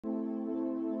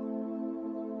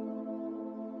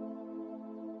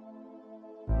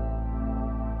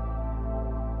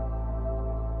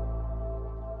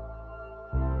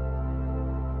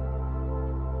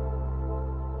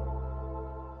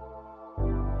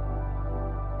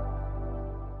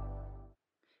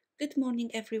Good morning,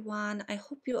 everyone. I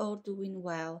hope you are doing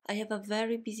well. I have a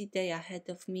very busy day ahead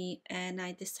of me, and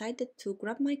I decided to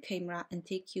grab my camera and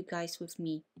take you guys with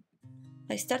me.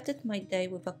 I started my day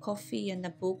with a coffee and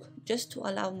a book just to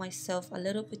allow myself a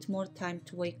little bit more time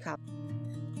to wake up.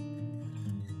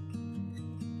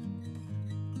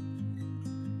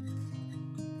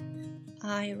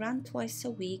 I run twice a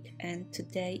week, and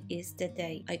today is the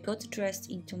day. I got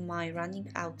dressed into my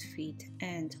running outfit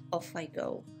and off I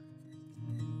go.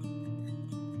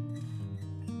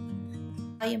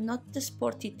 I am not the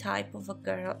sporty type of a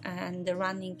girl, and the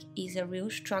running is a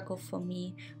real struggle for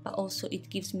me, but also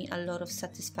it gives me a lot of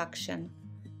satisfaction.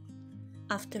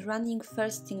 After running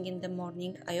first thing in the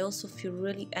morning, I also feel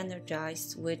really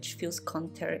energized, which feels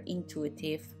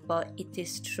counterintuitive, but it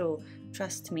is true.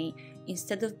 Trust me,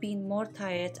 instead of being more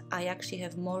tired, I actually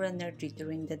have more energy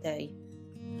during the day.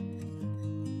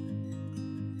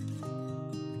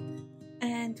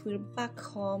 And we're back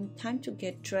home, time to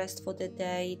get dressed for the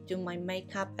day, do my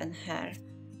makeup and hair.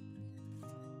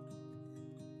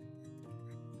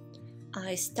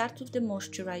 I start with the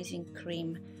moisturizing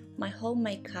cream. My whole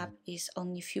makeup is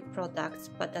only few products,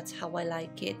 but that's how I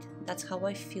like it. That's how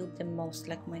I feel the most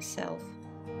like myself.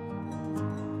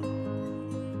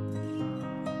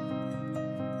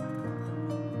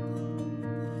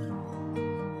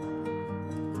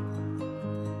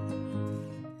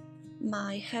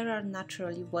 My hair are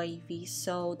naturally wavy,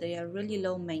 so they are really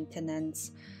low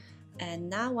maintenance. And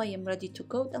now I am ready to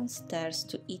go downstairs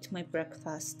to eat my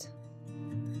breakfast.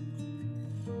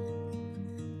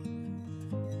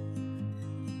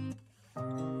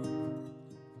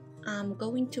 I'm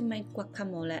going to make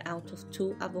guacamole out of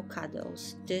 2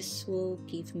 avocados. This will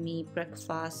give me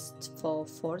breakfast for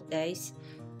 4 days.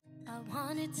 I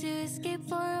wanted to escape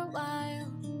for a while.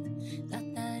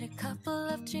 Thought that a couple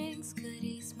of drinks could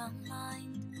ease my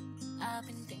mind. I've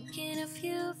been thinking of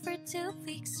you for 2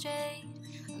 weeks straight.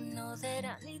 I know that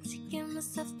I need to get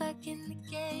myself back in the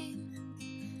game.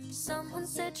 Someone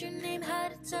said your name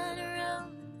had to turn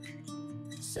around.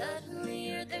 Suddenly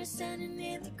you're there standing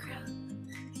in the crowd.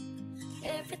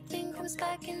 Everything comes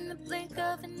back in the blink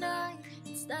of an eye.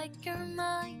 It's like you're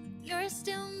mine, you're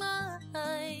still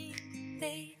mine.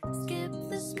 They skip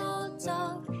the small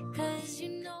talk, 'cause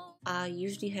you know I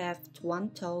usually have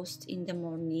 1 toast in the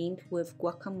morning with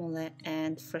guacamole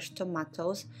and fresh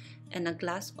tomatoes and a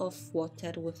glass of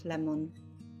water with lemon.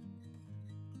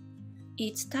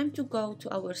 It's time to go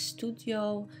to our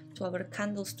studio, to our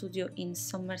candle studio in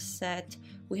Somerset.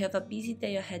 We have a busy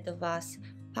day ahead of us,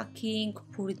 packing,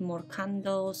 pouring more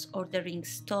candles, ordering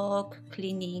stock,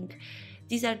 cleaning.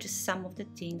 These are just some of the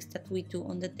things that we do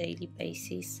on a daily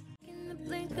basis. in the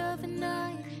blink of an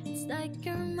eye, it's like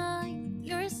you're mine,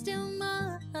 you're still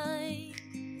mine.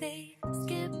 They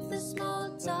skip the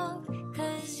small talk,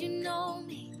 'cause you know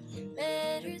me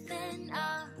better than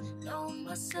I know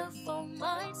myself. Oh,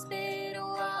 it's been a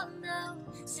while now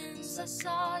since I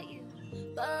saw you,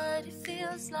 but it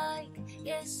feels like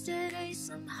yesterday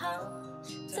somehow.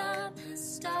 Time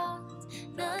has stopped,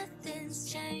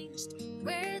 nothing's changed,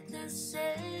 we're the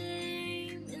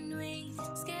same. And we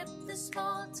skip the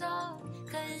small talk,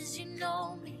 'cause you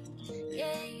know me,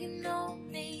 yeah, you know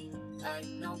me like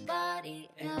nobody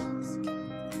else.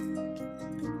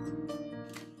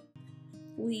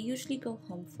 We usually go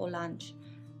home for lunch.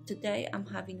 Today I'm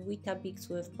having Weetabix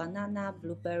with banana,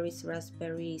 blueberries,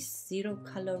 raspberries,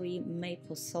 0-calorie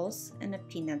maple sauce and a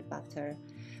peanut butter.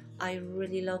 I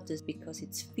really love this because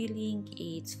it's filling,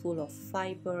 it's full of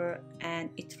fiber, and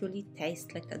it really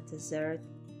tastes like a dessert.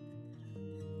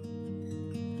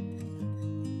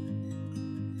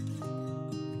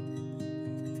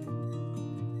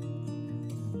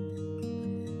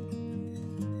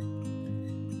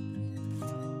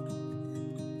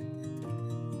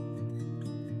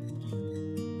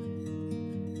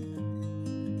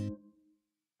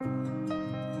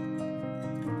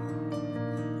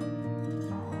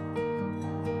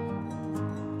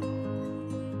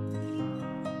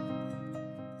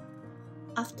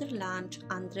 After lunch,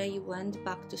 Andrei went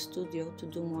back to studio to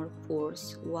do more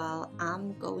pours, while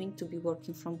I'm going to be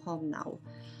working from home now.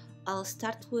 I'll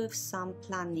start with some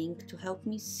planning to help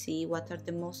me see what are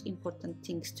the most important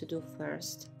things to do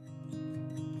first.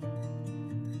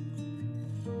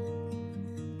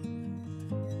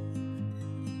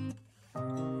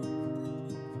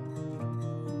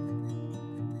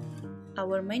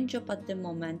 Our main job at the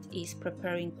moment is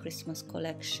preparing Christmas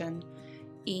collection.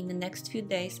 In the next few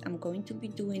days, I'm going to be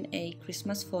doing a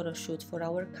Christmas photo shoot for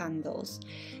our candles,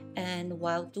 and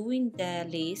while doing the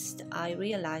list, I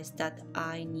realized that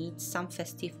I need some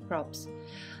festive props.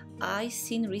 I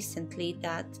seen recently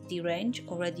that the range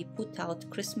already put out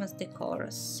Christmas decor,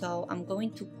 so I'm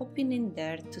going to pop in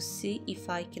there to see if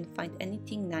I can find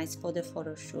anything nice for the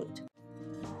photo shoot.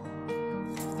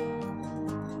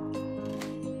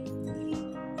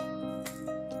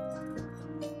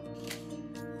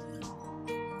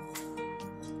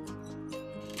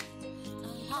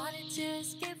 I wanted to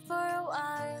escape for a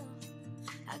while.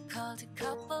 I called a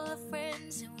couple of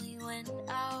friends and we went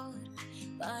out,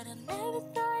 but I never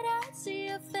thought I'd see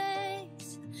your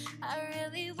face. I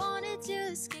really wanted to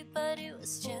escape, but it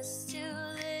was just too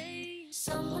late.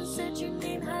 Someone said your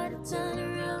name had to turn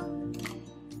around.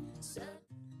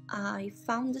 I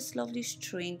found this lovely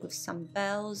string with some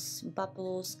bells,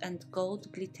 bubbles and gold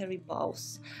glittery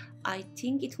bows. I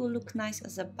think it will look nice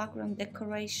as a background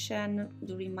decoration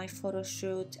during my photo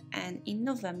shoot, and in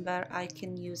November I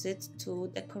can use it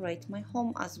to decorate my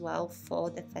home as well for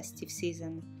the festive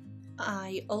season.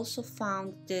 I also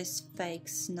found this fake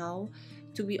snow.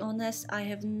 To be honest, I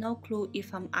have no clue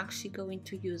if I'm actually going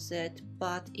to use it,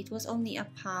 but it was only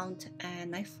 £1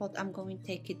 and I thought I'm going to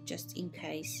take it just in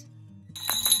case.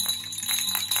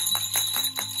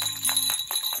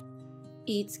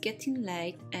 It's getting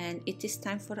late and it is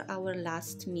time for our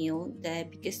last meal, the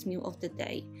biggest meal of the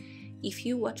day. If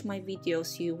you watch my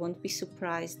videos, you won't be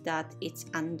surprised that it's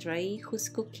Andrei who's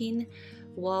cooking.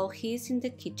 While he's in the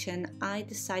kitchen, I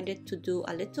decided to do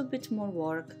a little bit more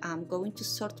work. I'm going to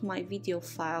sort my video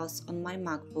files on my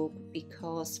MacBook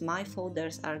because my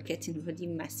folders are getting really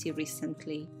messy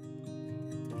recently.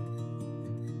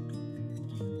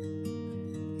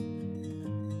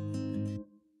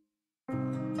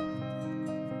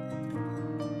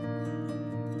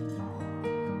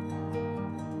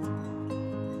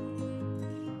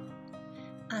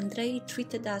 Andrei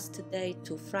treated us today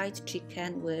to fried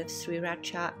chicken with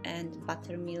sriracha and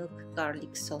buttermilk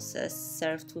garlic sauces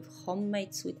served with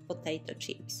homemade sweet potato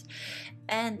chips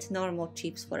and normal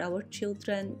chips for our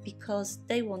children because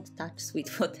they won't touch sweet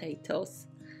potatoes.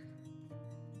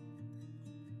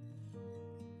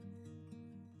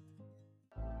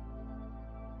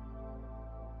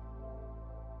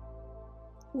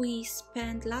 We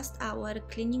spent last hour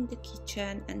cleaning the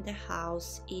kitchen and the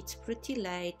house. It's pretty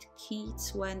late,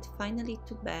 kids went finally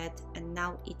to bed and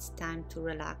now it's time to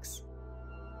relax.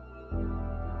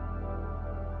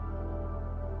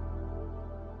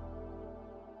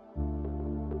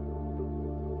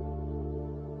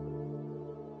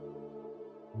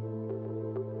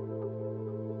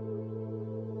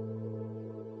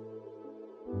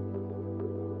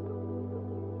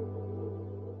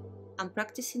 I'm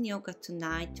practicing yoga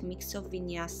tonight, mix of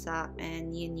vinyasa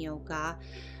and yin yoga.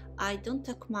 I don't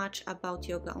talk much about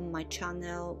yoga on my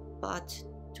channel, but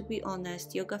to be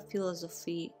honest, yoga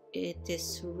philosophy, it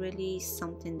is really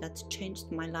something that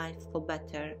changed my life for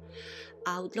better.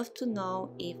 I would love to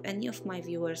know if any of my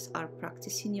viewers are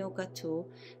practicing yoga too.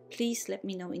 Please let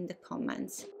me know in the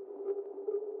comments.